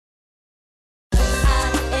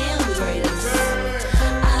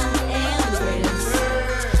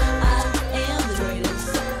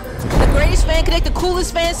connect the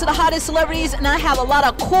coolest fans to the hottest celebrities, and I have a lot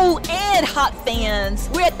of cool and hot fans.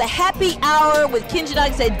 We're at the happy hour with Kingi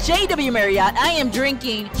Knox at JW Marriott. I am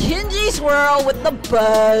drinking Kingi SWIRL with the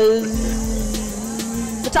buzz.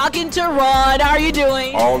 Talking to Ron. How are you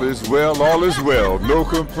doing? All is well, all is well. No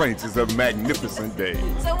complaints. It's a magnificent day.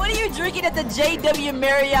 So what are you drinking at the JW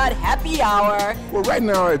Marriott happy hour? Well, right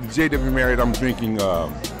now at the JW Marriott, I'm drinking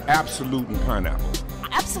Absolut and pineapple.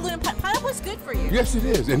 Absolut and pineapple is good for you. Yes, it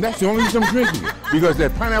is. And that's the only reason I'm drinking it. Because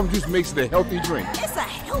that pineapple juice makes it a healthy drink. It's a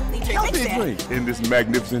healthy drink. Healthy drink. In this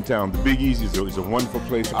magnificent town. The Big Easy is a wonderful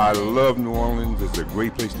place. I love New Orleans. It's a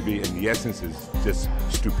great place to be. And the essence is just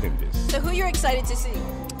stupendous. So who you're excited to see?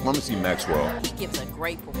 I'm going to see Maxwell. He gives a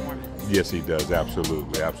great performance. Yes, he does.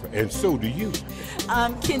 Absolutely. Absolutely. And so do you.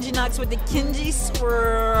 Kingi Knox with the Kingi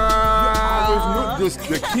SWIRL.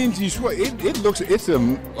 The Kingi SWIRL. It's a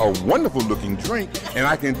wonderful looking drink, and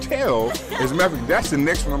I can tell. As a matter of fact, that's the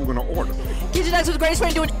next one I'm going to order. Kingi Knox with the greatest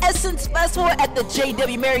friend doing Essence Festival at the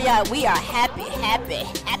JW Marriott. We are happy.